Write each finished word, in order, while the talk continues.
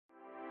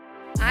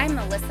I'm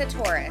Melissa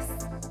Torres.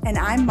 And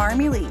I'm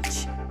Marmy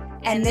Leach.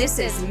 And this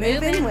is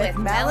Moving with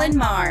Mel and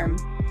Marm.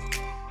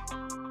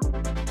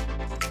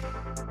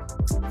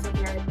 I feel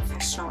very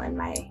professional in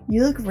my...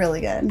 You look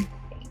really good.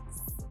 Thanks.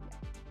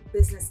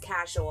 Business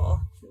casual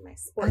in my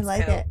sports coat. I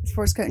like it.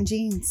 Sports coat and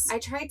jeans. I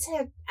tried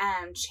to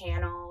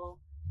channel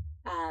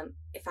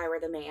If I Were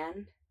the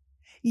Man.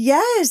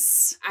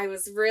 Yes. I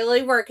was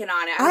really working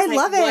on it. I was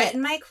love like, it. What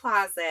in my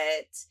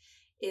closet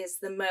is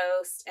the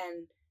most,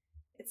 and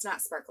it's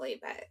not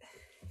sparkly, but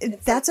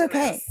that's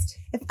okay. Most.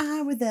 If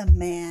I Were the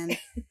Man.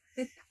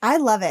 I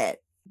love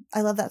it.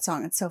 I love that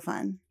song. It's so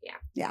fun.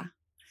 Yeah.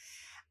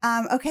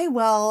 Okay,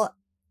 well,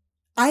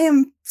 I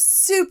am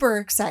super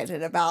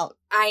excited about...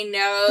 I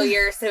know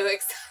you're so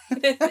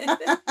excited.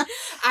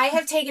 I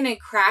have taken a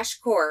crash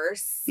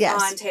course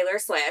on Taylor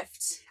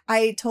Swift.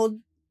 I told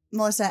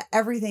Melissa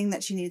everything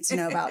that she needs to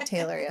know about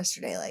Taylor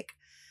yesterday, like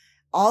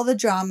all the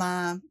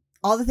drama,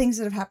 all the things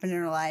that have happened in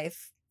her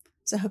life.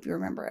 So I hope you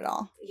remember it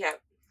all. Yep.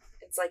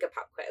 It's like a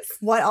pop quiz.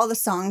 What all the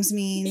songs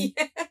mean.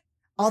 Yeah.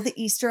 All the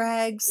Easter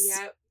eggs.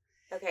 Yep.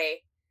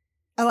 Okay.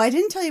 Oh, I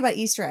didn't tell you about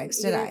Easter eggs,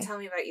 did I? You didn't tell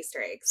me about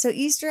Easter eggs. So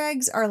Easter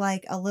eggs are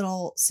like a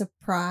little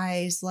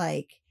surprise,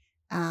 like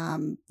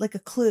a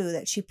clue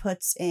that she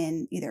puts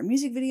in either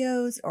music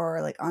videos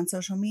or like on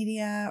social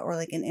media or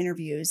like in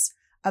interviews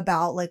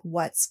about like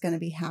what's going to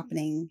be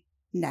happening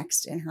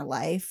next in her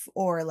life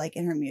or like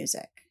in her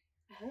music.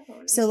 Oh,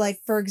 nice. So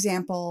like, for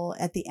example,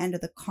 at the end of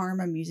the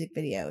Karma music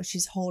video,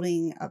 she's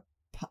holding a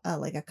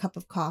cup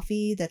of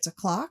coffee that's a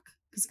clock,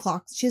 because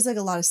clocks, she has like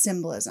a lot of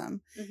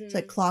symbolism. Mm-hmm. So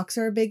like clocks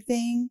are a big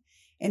thing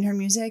in her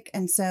music.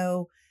 And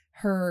so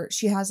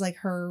she has like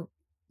her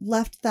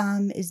left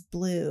thumb is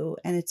blue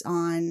and it's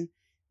on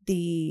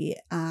the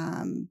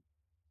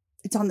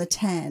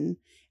 10,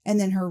 and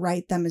then her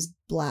right thumb is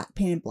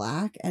painted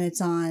black and it's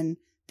on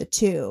the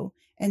 2.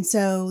 And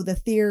so the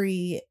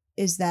theory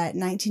is that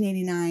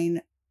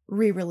 1989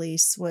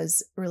 re-release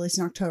was released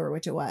in October,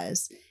 which it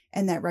was,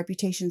 and that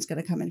Reputation's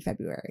going to come in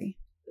February.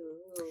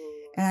 Ooh.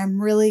 And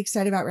I'm really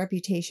excited about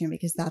Reputation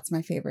because that's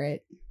my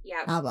favorite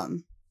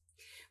album.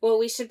 Well,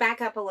 we should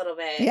back up a little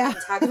bit and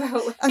talk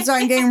about... I'm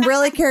sorry, I'm getting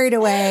really carried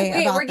away.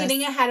 We're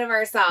getting ahead of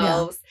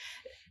ourselves. Yeah.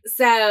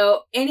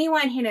 So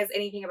anyone who knows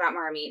anything about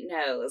Marmy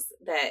knows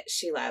that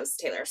she loves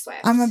Taylor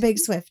Swift. I'm a big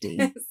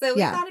Swiftie. So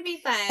we thought it'd be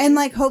fun. And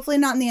like, hopefully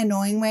not in the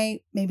annoying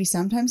way, maybe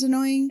sometimes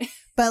annoying,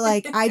 but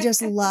like, I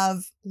just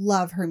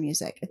love her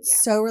music.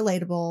 It's so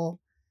relatable.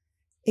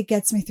 It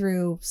gets me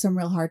through some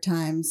real hard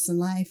times in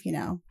life, you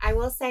know. I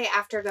will say,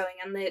 after going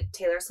on the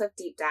Taylor Swift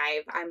deep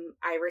dive,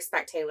 I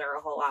respect Taylor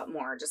a whole lot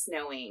more just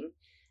knowing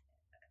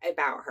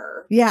about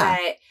her. Yeah.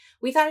 But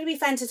we thought it'd be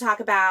fun to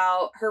talk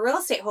about her real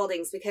estate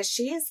holdings because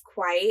she is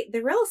quite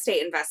the real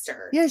estate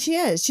investor. Yeah, she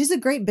is. She's a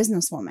great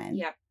businesswoman.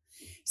 Yep.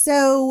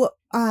 So,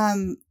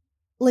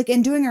 like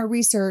in doing our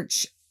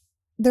research,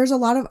 there's a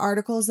lot of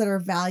articles that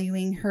are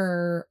valuing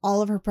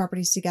all of her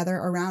properties together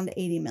around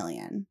 $80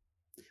 million,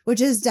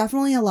 which is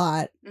definitely a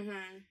lot.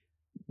 Mm-hmm.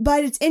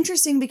 But it's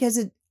interesting because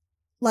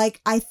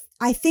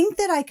I think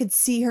that I could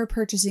see her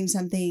purchasing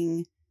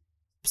something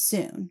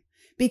soon.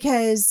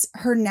 Because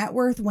her net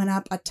worth went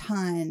up a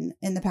ton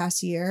in the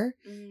past year.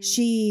 Mm.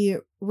 She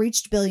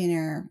reached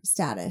billionaire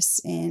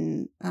status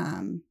in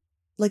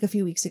like a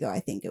few weeks ago, I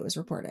think it was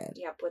reported.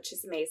 Yep, which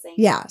is amazing.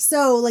 Yeah.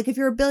 So like if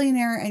you're a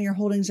billionaire and your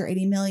holdings are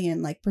 80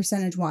 million, like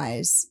percentage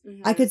wise,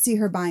 I could see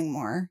her buying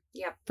more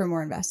for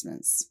more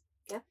investments.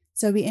 Yep.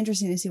 So it'd be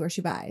interesting to see where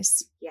she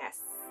buys. Yes.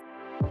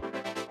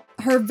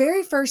 Her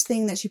very first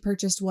thing that she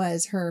purchased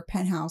was her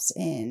penthouse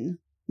in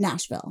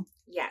Nashville.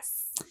 Yes.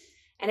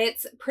 And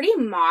it's pretty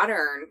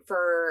modern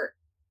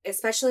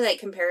especially like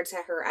compared to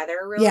her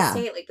other real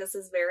estate. Like this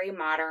is very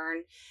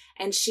modern.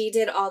 And she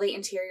did all the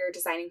interior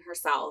designing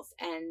herself.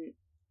 And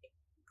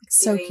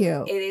it's so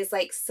cute. It is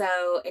like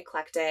so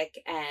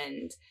eclectic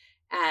and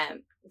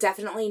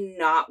definitely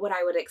not what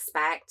I would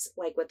expect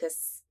like with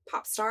this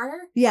pop star.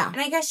 Yeah. And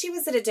I guess she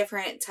was at a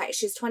different time.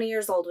 She's 20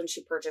 years old when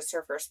she purchased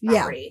her first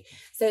property. Yeah.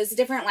 So it's a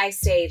different life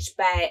stage.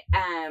 But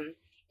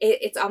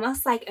it's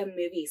almost like a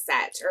movie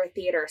set or a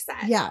theater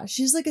set. Yeah,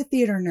 she's like a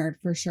theater nerd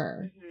for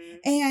sure. Mm-hmm.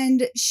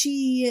 And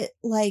she's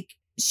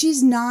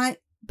not,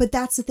 but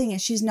that's the thing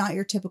is she's not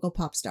your typical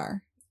pop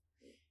star.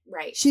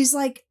 Right. She's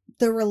like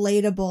the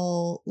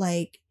relatable,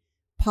 like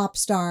pop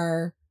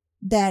star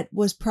that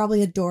was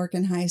probably a dork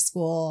in high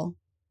school.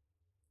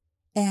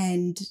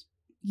 And,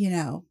 you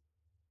know,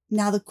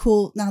 now the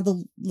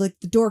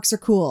dorks are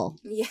cool.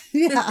 Yeah.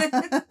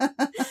 Yeah.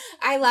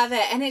 I love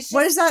it. And it's just,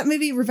 what is that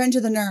movie? Revenge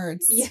of the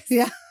Nerds. Yes.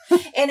 Yeah.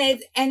 And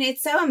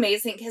it's so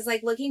amazing because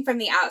like looking from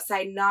the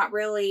outside, not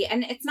really,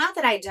 and it's not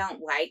that I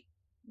don't like,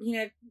 you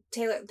know,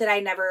 Taylor, that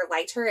I never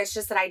liked her. It's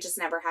just that I just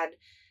never had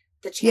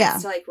the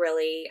chance to like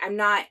really, I'm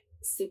not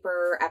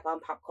super up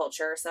on pop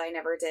culture. So I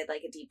never did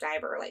like a deep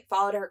dive or like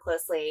followed her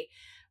closely.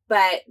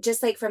 But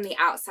just like from the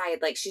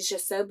outside, like she's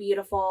just so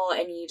beautiful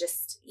and you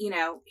just, you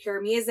know,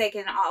 hear music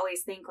and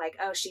always think like,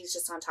 oh, she's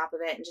just on top of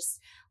it and just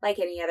like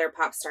any other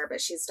pop star,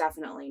 but she's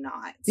definitely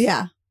not.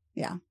 Yeah.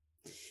 Yeah.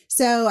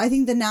 So I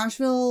think the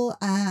Nashville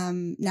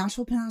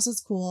penthouse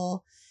is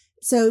cool.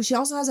 So she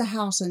also has a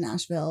house in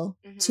Nashville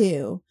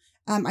too.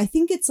 I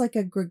think it's like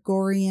a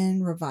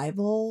Gregorian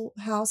revival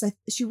house.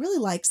 She really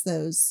likes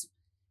those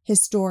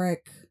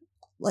historic,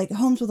 like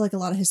homes with like a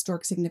lot of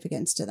historic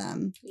significance to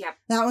them. Yep.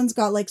 That one's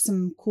got like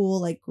some cool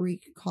like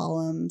Greek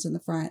columns in the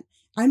front.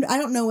 I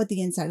don't know what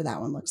the inside of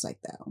that one looks like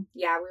though.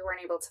 Yeah, we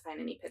weren't able to find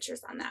any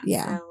pictures on that.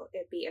 Yeah. So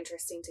it'd be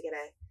interesting to get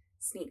a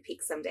sneak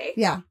peek someday.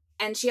 Yeah.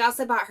 And she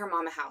also bought her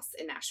mom a house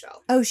in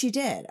Nashville. Oh, she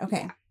did?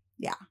 Okay.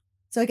 Yeah.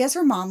 So I guess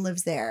her mom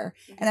lives there.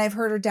 And I've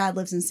heard her dad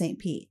lives in St.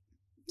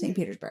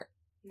 Petersburg.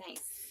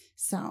 Nice.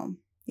 So,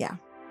 yeah.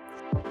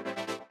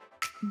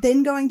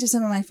 Then going to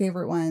some of my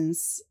favorite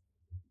ones,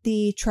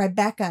 the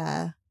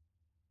Tribeca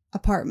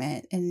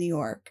apartment in New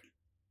York.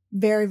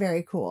 Very,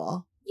 very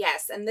cool.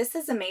 Yes. And this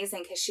is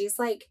amazing because she's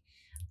like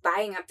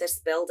buying up this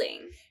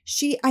building.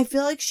 I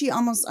feel like she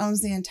almost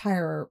owns the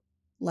entire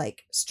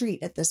like street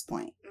at this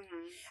point.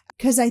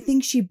 Because I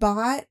think she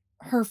bought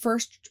her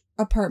first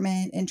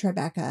apartment in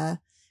Tribeca,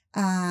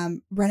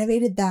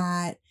 renovated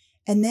that,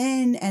 and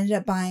then ended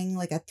up buying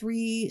like a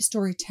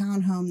 3-story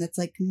townhome that's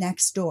like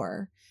next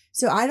door.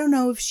 So I don't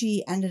know if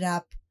she ended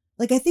up,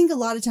 like I think a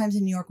lot of times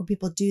in New York when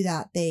people do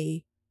that,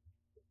 they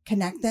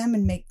connect them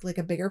and make like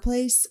a bigger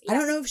place. Yeah. I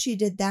don't know if she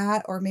did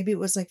that or maybe it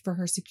was like for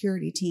her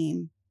security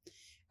team.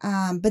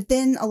 But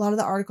then a lot of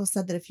the articles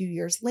said that a few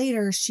years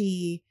later,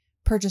 she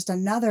purchased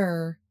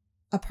another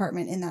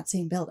apartment in that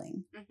same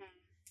building.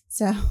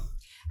 So,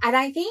 and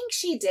I think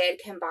she did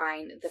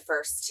combine the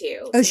first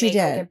two. Oh, she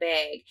did. Like a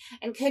big.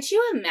 And could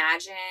you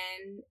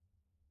imagine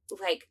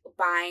like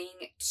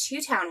buying 2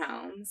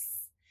 townhomes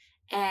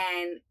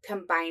and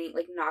combining,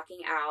 like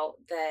knocking out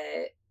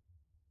the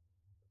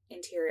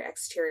interior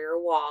exterior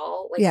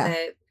wall, like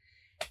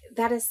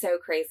that is so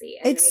crazy.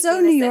 And it's so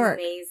New York.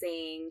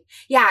 Amazing.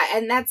 Yeah.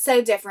 And that's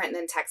so different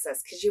than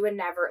Texas because you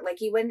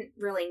wouldn't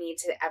really need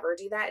to ever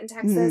do that in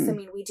Texas. I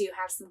mean, we do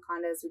have some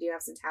condos, we do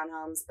have some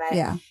townhomes,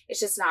 but it's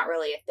just not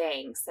really a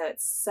thing. So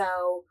it's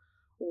so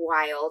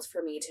wild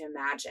for me to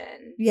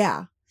imagine.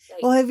 Yeah.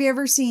 Like, well,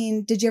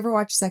 did you ever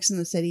watch Sex and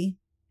the City?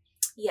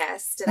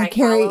 Yes. Did I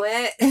follow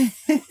it?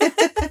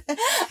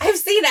 I've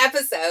seen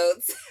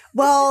episodes.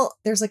 Well,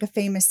 there's like a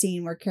famous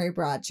scene where Carrie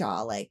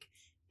Bradshaw, like,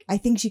 I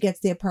think she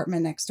gets the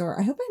apartment next door.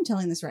 I hope I'm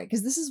telling this right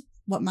because this is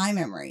what my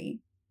memory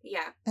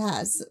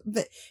has.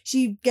 But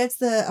she gets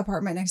the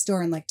apartment next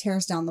door and like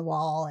tears down the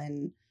wall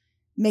and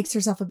makes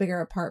herself a bigger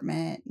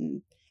apartment.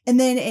 And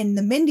then in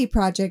the Mindy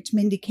Project,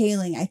 Mindy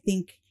Kaling, I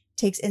think,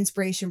 takes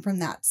inspiration from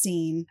that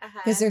scene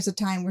because there's a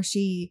time where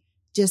she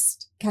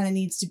just kind of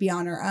needs to be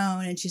on her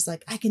own and she's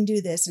like, I can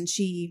do this. And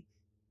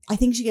I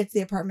think she gets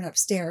the apartment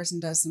upstairs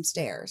and does some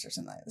stairs or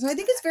something. So I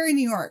think it's very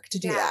New York to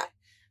do that.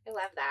 I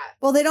love that.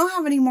 Well, they don't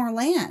have any more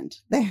land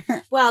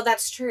there. Well,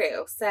 that's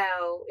true. So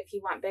if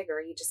you want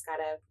bigger, you just got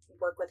to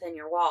work within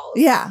your walls.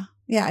 Yeah.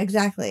 Yeah,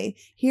 exactly.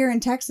 Here in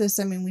Texas,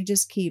 I mean, we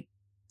just keep.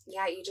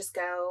 Yeah, you just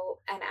go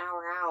an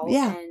hour out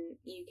and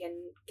you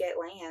can get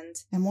land.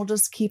 And we'll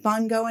just keep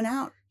on going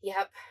out.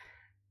 Yep.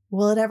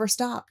 Will it ever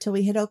stop till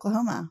we hit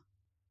Oklahoma?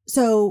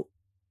 So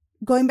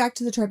going back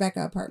to the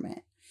Tribeca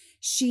apartment,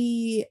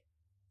 she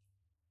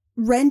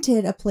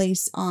rented a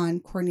place on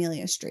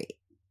Cornelia Street.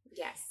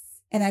 Yes.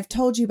 And I've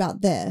told you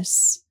about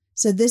this.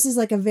 So this is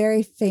like a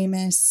very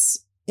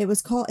famous, it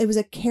was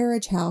a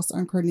carriage house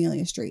on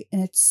Cornelia Street.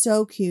 And it's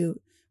so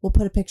cute. We'll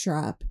put a picture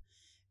up.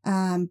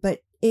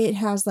 But it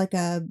has like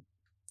a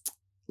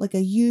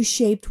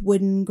U-shaped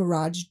wooden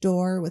garage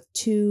door with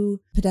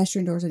 2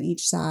 pedestrian doors on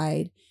each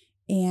side.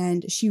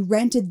 And she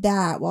rented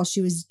that while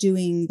she was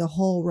doing the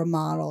whole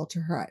remodel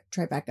to her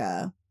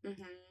Tribeca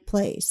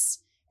place.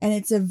 And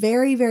it's a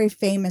very, very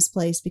famous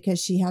place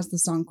because she has the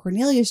song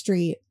Cornelia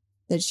Street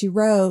that she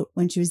wrote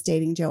when she was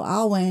dating Joe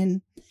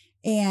Alwyn.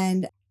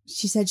 And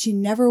she said she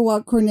never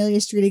walked Cornelia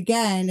Street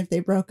again if they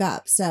broke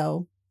up.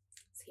 So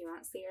you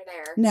won't see her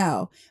there.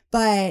 No,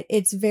 but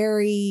it's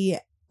a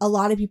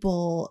lot of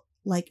people,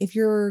 like if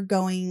you're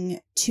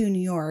going to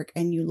New York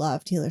and you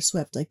love Taylor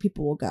Swift, like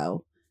people will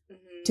go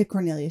to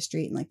Cornelia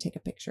Street and like take a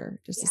picture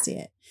just to see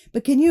it.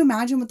 But can you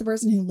imagine what the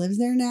person who lives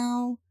there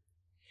now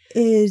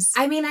is?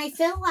 I mean, I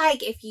feel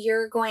like if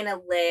you're going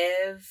to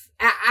live,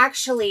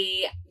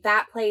 actually,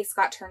 that place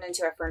got turned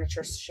into a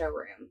furniture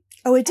showroom.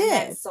 Oh, it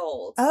did? And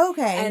sold. Oh,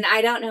 okay. And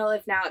I don't know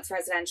if now it's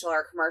residential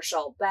or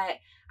commercial, but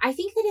I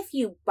think that if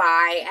you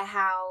buy a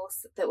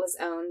house that was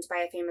owned by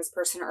a famous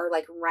person or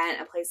like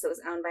rent a place that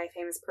was owned by a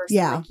famous person,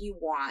 like you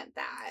want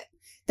that.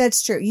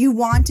 That's true. You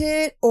want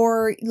it,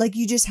 or like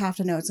you just have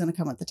to know it's going to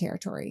come with the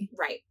territory.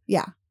 Right.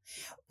 Yeah.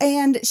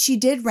 And she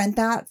did rent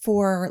that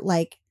for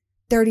like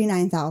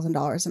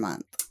 $39,000 a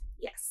month.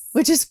 Yes.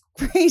 Which is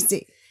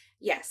crazy.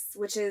 Yes.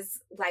 Which is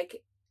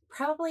like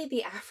probably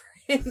the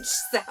average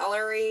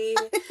salary.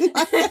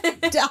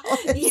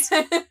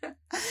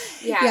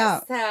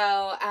 Yeah.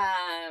 So,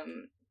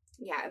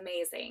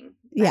 amazing.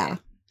 But yeah.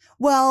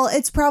 Well,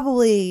 it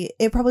probably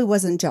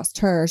wasn't just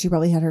her. She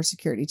probably had her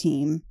security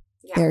team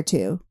there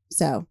too.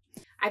 So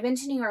I've been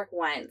to New York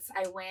once.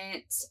 I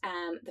went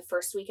the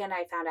first weekend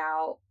I found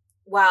out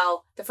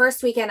well, the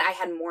first weekend I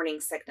had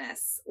morning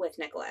sickness with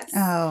Nicholas.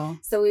 Oh.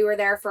 So we were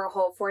there for a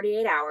whole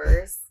 48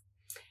 hours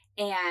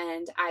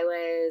and I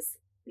was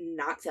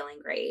not feeling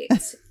great.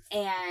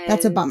 And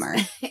that's a bummer.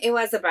 It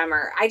was a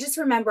bummer. I just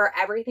remember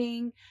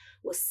everything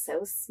was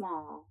so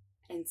small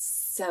and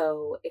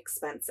so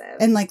expensive.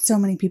 And like so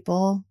many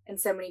people.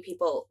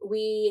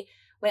 We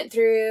went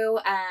through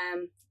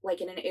like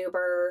in an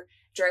Uber,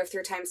 drove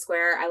through Times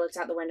Square. I looked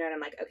out the window and I'm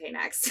like, okay,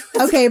 next.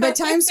 Okay, but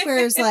Times Square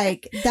is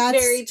like, that's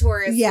very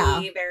touristy,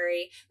 yeah.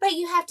 But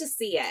you have to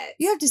see it.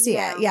 You have to see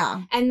it,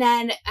 yeah. And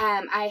then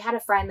I had a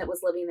friend that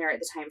was living there at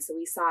the time, so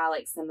we saw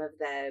like some of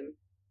the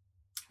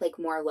like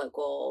more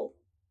local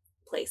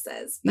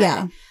places. But,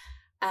 yeah.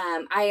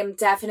 I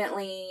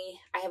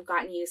have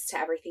gotten used to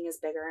everything is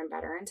bigger and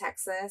better in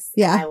Texas.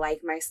 Yeah. I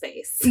like my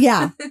space.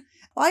 Yeah.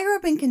 Well, I grew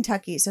up in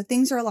Kentucky, so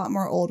things are a lot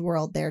more old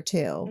world there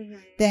too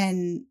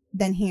than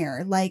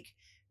here. Like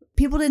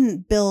people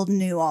didn't build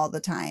new all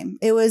the time.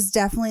 It was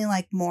definitely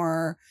like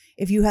more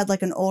if you had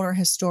like an older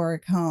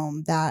historic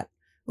home that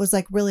was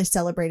like really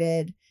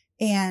celebrated.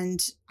 And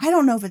I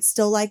don't know if it's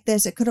still like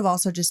this. It could have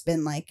also just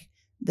been like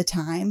the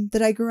time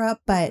that I grew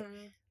up, but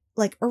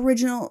like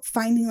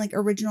finding like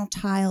original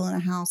tile in a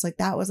house, like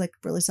that was like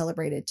really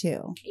celebrated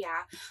too.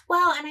 Yeah.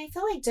 Well, and I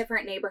feel like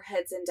different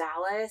neighborhoods in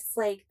Dallas,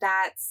 like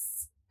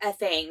that's a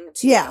thing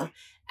too. Yeah.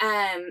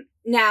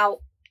 Now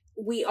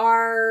we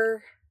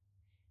are,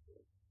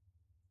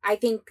 I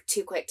think,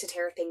 too quick to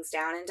tear things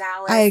down in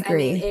Dallas. I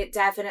agree. I mean, it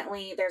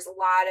definitely, there's a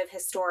lot of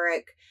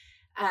historic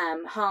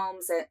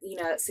homes that, you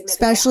know, significant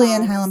especially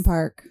homes. in Highland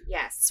Park.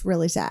 Yes. It's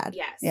really sad.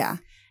 Yes. Yeah.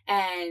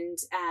 And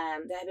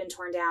that have been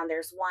torn down.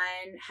 There's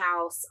one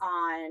house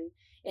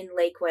in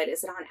Lakewood.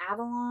 Is it on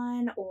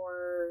Avalon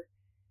or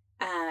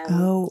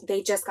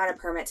they just got a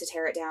permit to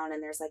tear it down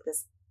and there's like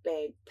this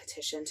big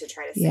petition to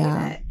try to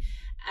save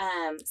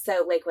it.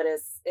 So Lakewood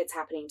it's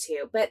happening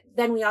too. But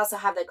then we also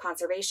have the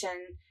conservation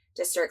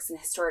districts and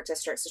historic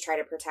districts to try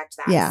to protect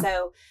that. Yeah.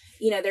 So,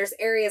 you know, there's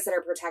areas that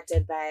are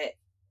protected but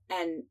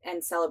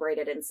and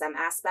celebrated in some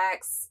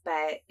aspects,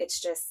 but it's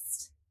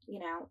just, you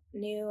know,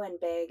 new and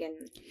big.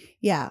 And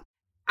yeah,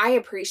 I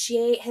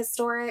appreciate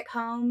historic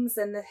homes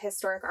and the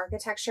historic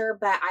architecture,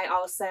 but I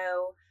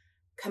also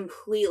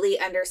completely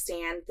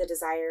understand the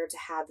desire to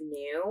have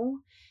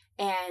new.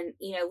 And,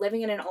 you know,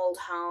 living in an old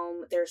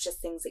home, there's just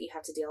things that you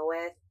have to deal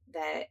with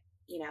that,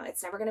 you know,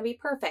 it's never going to be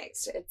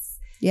perfect. It's,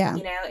 you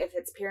know, if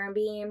it's pier and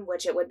beam,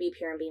 which it would be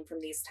pier and beam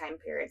from these time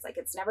periods, like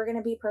it's never going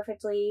to be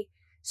perfectly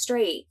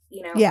straight,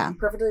 you know,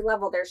 perfectly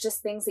level. There's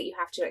just things that you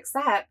have to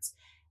accept.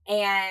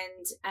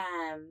 And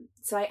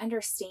so I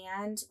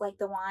understand like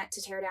the want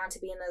to tear down to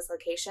be in those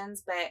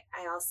locations, but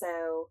I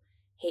also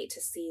hate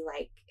to see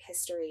like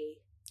history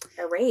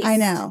erased. I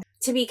know.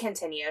 To be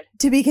continued.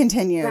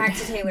 Back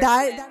to Taylor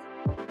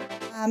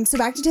Swift. So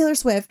back to Taylor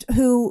Swift,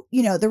 who,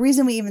 you know, the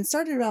reason we even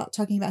started about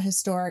talking about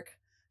historic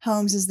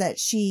homes is that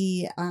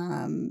she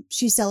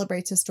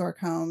celebrates historic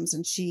homes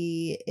and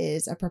she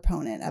is a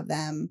proponent of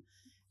them,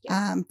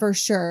 for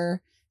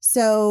sure.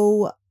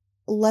 So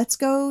let's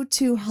go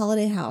to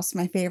Holiday House,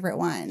 my favorite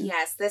one.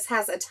 Yes, this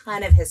has a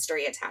ton of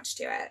history attached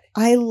to it.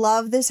 I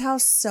love this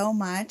house so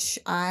much.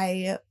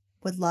 I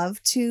would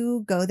love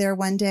to go there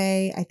one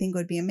day. I think it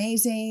would be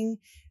amazing.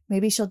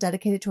 Maybe she'll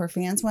dedicate it to her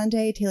fans one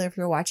day. Taylor, if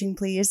you're watching,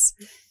 please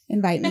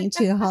invite me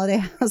to Holiday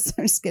House.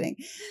 I'm just kidding.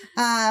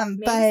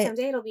 Maybe but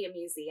someday it'll be a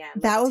museum.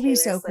 That would be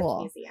so Swift cool.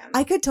 Museum.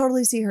 I could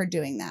totally see her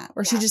doing that,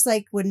 where she just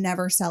like would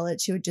never sell it.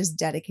 She would just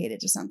dedicate it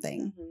to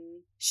something. Mm-hmm.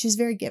 She's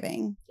very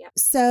giving. Yep.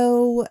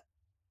 So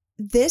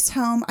this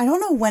home, I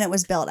don't know when it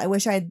was built. I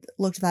wish I'd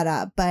looked that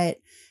up, but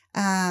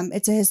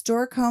it's a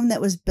historic home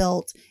that was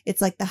built.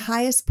 It's like the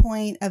highest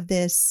point of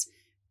this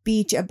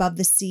beach above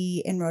the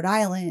sea in Rhode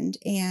Island.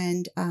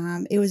 And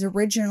it was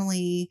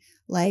originally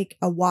like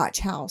a watch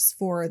house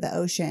for the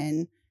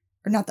ocean,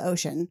 or not the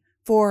ocean,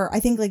 for I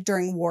think like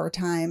during war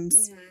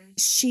times. Mm-hmm.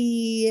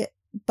 She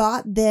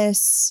bought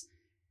this,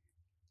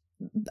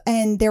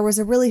 and there was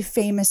a really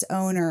famous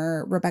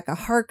owner, Rebecca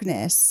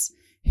Harkness,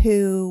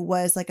 who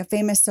was like a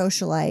famous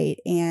socialite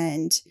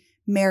and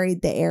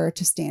married the heir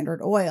to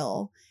Standard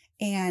Oil.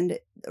 And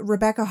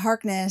Rebecca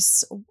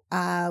Harkness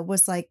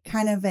was like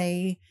kind of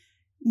a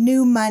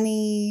new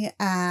money,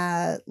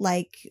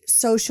 like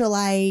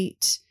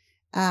socialite,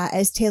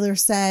 as Taylor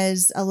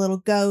says, a little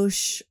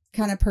gauche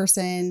kind of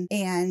person.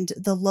 And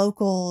the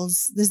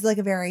locals, this is like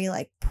a very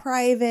like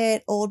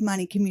private old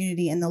money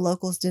community, and the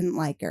locals didn't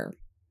like her.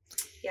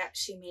 Yeah,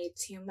 she made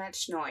too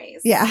much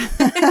noise. Yeah.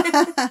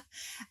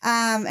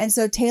 And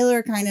so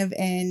Taylor kind of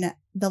in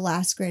The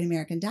Last Great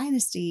American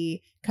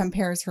Dynasty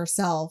compares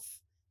herself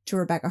to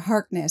Rebecca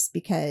Harkness,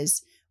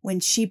 because when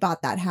she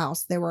bought that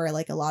house, there were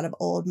like a lot of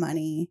old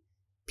money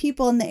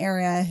people in the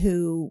area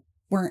who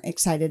weren't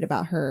excited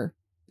about her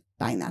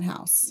buying that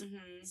house.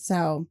 Mm-hmm.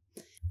 So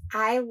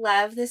I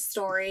love the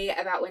story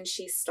about when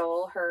she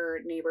stole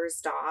her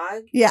neighbor's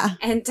dog. Yeah.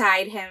 And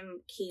dyed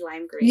him key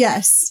lime green.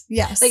 Yes.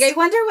 Yes. Like, I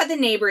wonder what the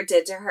neighbor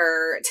did to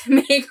her to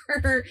make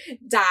her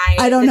dye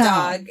the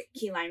dog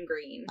key lime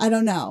green. I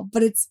don't know.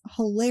 But it's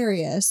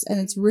hilarious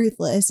and it's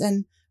ruthless.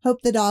 And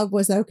hope the dog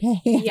was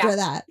okay after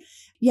that.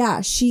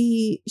 Yeah,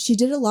 she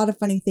did a lot of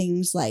funny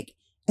things. Like,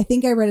 I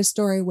think I read a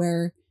story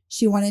where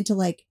she wanted to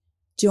like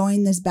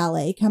join this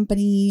ballet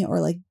company or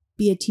like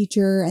be a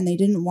teacher, and they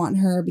didn't want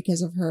her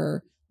because of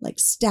her like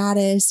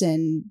status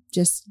and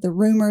just the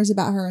rumors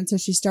about her. And so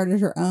she started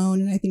her own.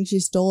 And I think she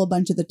stole a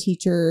bunch of the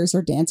teachers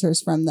or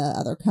dancers from the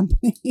other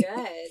company.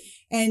 Good.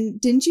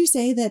 And didn't you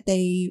say that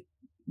they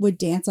would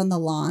dance on the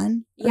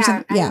lawn?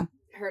 Yeah. Yeah.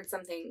 I heard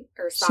something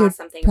or saw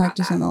something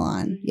practice about that. on the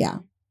lawn. Mm-hmm. Yeah.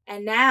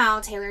 And now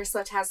Taylor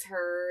Swift has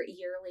her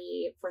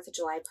yearly 4th of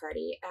July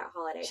party at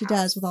Holiday House. She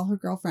does, with all her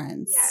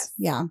girlfriends. Yes.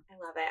 Yeah.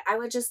 I love it. I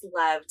would just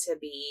love to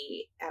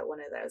be at one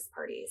of those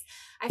parties.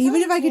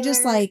 Even if I could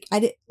just like,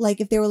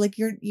 if they were like,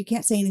 you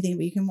can't say anything,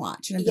 but you can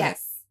watch. And I'd be like,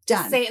 just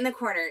done. stay in the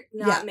corner,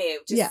 not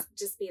move.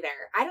 Just be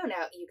there. I don't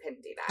know. You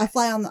couldn't do that.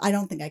 I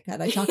don't think I could.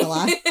 I talk a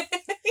lot.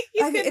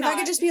 If I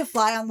could just be a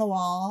fly on the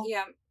wall.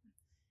 Yeah.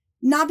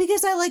 Not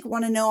because I like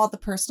want to know all the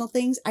personal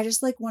things. I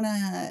just like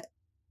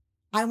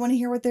I want to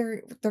hear what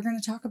they're going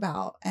to talk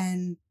about.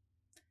 And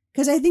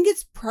because I think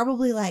it's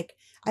probably like,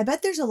 I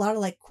bet there's a lot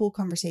of like cool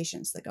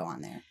conversations that go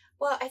on there.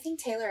 Well, I think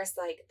Taylor is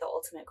like the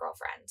ultimate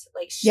girlfriend.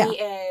 Like she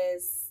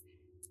is,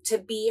 to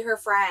be her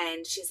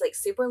friend, she's like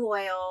super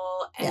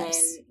loyal and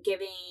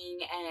giving.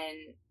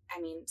 And I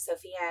mean,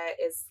 Sophia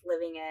is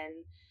living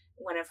in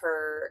one of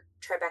her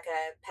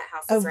tribeca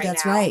penthouses right now. Oh,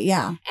 that's right.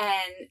 Yeah.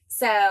 And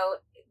so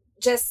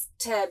just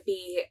to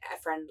be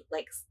a friend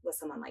like with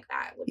someone like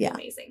that would be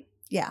amazing.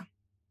 Yeah.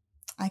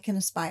 I can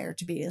aspire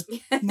to be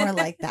more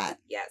like that.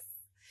 Yes.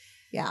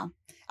 Yeah.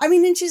 I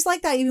mean, and she's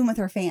like that even with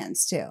her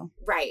fans too.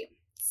 Right.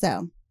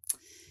 So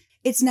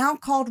it's now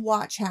called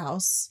Watch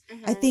House.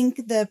 Mm-hmm. I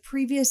think the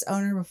previous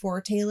owner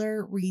before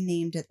Taylor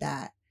renamed it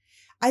that.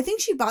 I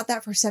think she bought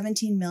that for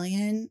 $17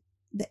 million.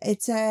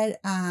 It said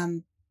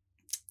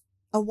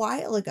a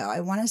while ago.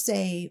 I want to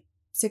say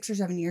 6 or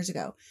 7 years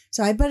ago.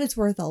 So I bet it's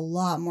worth a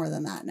lot more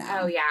than that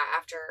now. Oh yeah,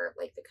 after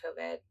like the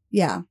COVID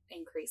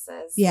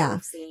increases. Yeah.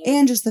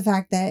 And just the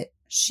fact that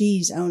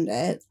she's owned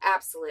it.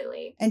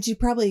 Absolutely. And she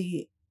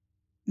probably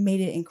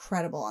made it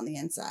incredible on the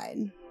inside.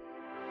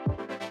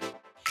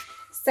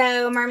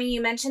 So, Marmy,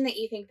 you mentioned that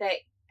you think that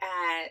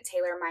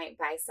Taylor might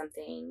buy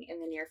something in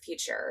the near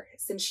future.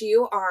 Since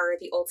you are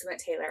the ultimate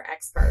Taylor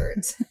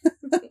expert.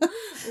 I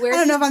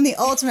don't know if I'm the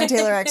ultimate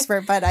Taylor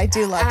expert, but I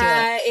do love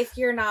Taylor. If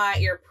you're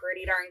not, you're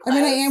pretty darn close.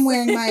 I mean, I am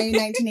wearing my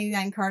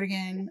 1989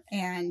 cardigan,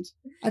 and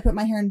I put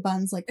my hair in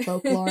buns like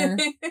Folklore.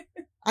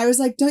 I was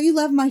like, don't you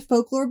love my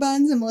Folklore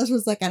buns? And Melissa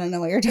was like, I don't know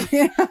what you're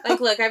talking about. Like,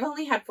 look, I've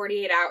only had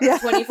 48 hours,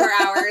 24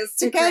 hours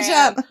to catch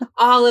up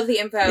all of the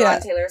info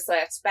on Taylor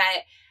Swift.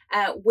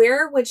 But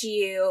where would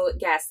you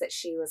guess that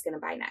she was going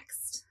to buy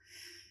next?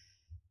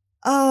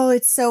 Oh,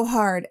 it's so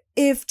hard.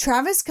 If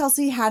Travis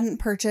Kelce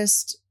hadn't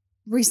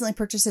recently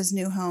purchased his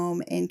new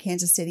home in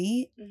Kansas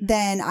City,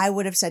 then I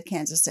would have said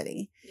Kansas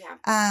City.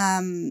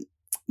 Yeah.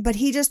 But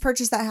he just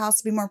purchased that house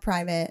to be more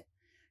private.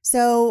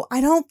 So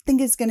I don't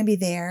think it's going to be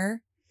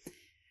there.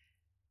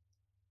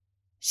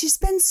 She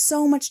spends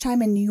so much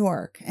time in New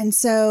York. And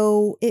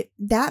so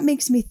that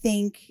makes me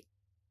think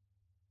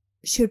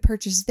she would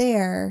purchase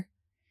there.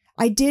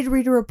 I did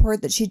read a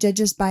report that she did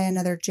just buy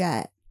another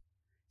jet.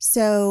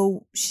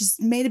 So she's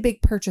made a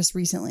big purchase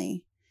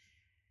recently.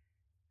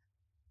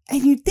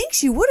 And you'd think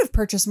she would have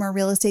purchased more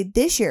real estate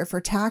this year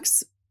for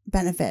tax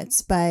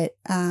benefits, but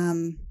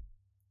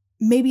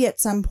maybe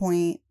at some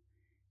point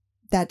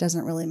that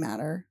doesn't really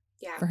matter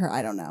for her.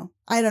 I don't know.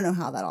 I don't know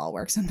how that all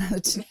works. I'm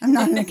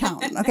not an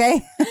accountant.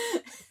 Okay.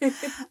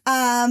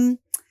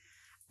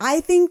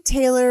 I think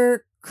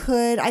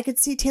I could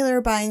see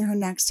Taylor buying her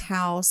next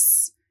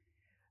house,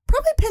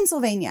 probably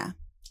Pennsylvania.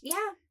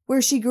 Yeah.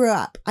 Where she grew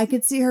up. I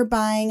could see her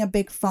buying a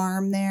big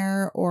farm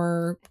there,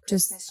 or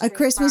just a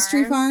Christmas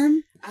tree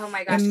farm. Oh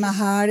my gosh. In my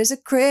heart is a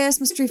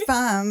Christmas tree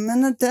farm.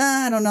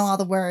 I don't know all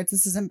the words.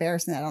 This is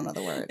embarrassing. I don't know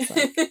the words.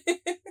 Like,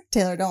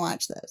 Taylor, don't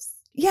watch this.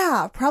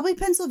 Yeah, probably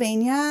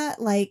Pennsylvania.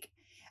 Like,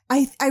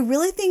 I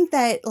really think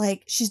that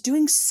like she's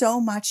doing so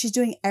much. She's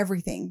doing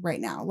everything right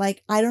now.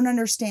 Like, I don't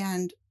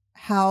understand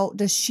how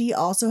does she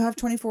also have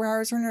 24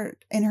 hours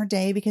in her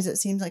day, because it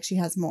seems like she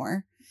has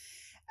more.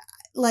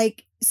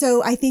 Like,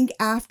 so I think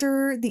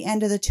after the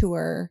end of the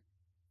tour,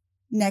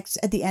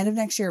 at the end of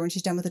next year when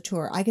she's done with the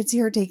tour, I could see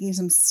her taking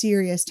some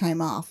serious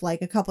time off,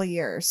 like a couple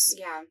years.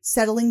 Yeah.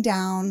 Settling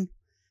down.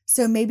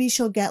 So maybe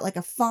she'll get like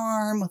a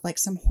farm with like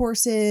some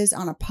horses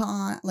on a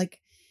pond, like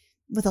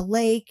with a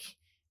lake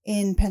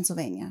in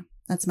Pennsylvania.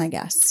 That's my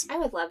guess. I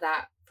would love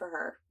that for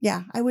her.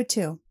 Yeah, I would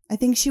too. I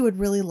think she would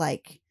really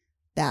like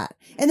that.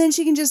 And then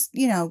she can just,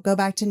 go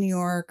back to New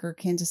York or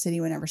Kansas City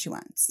whenever she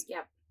wants.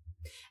 Yep.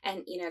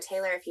 And,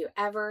 Taylor, if you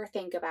ever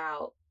think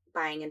about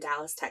buying in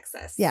Dallas,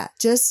 Texas. Yeah,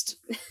 just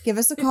give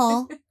us a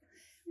call.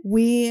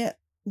 We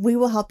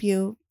will help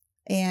you.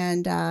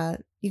 And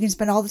you can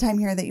spend all the time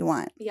here that you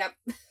want. Yep.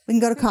 We can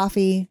go to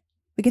coffee.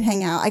 We can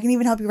hang out. I can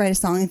even help you write a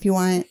song if you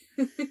want.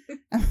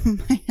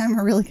 I'm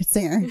a really good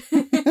singer.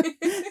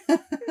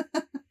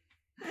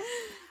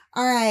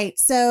 All right.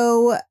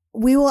 So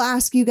we will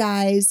ask you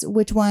guys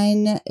which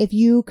one, if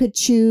you could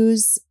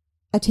choose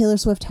a Taylor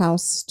Swift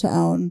house to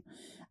own,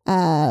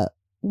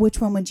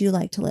 which one would you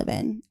like to live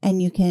in? And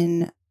you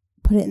can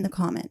put it in the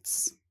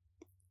comments.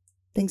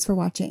 Thanks for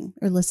watching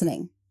or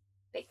listening.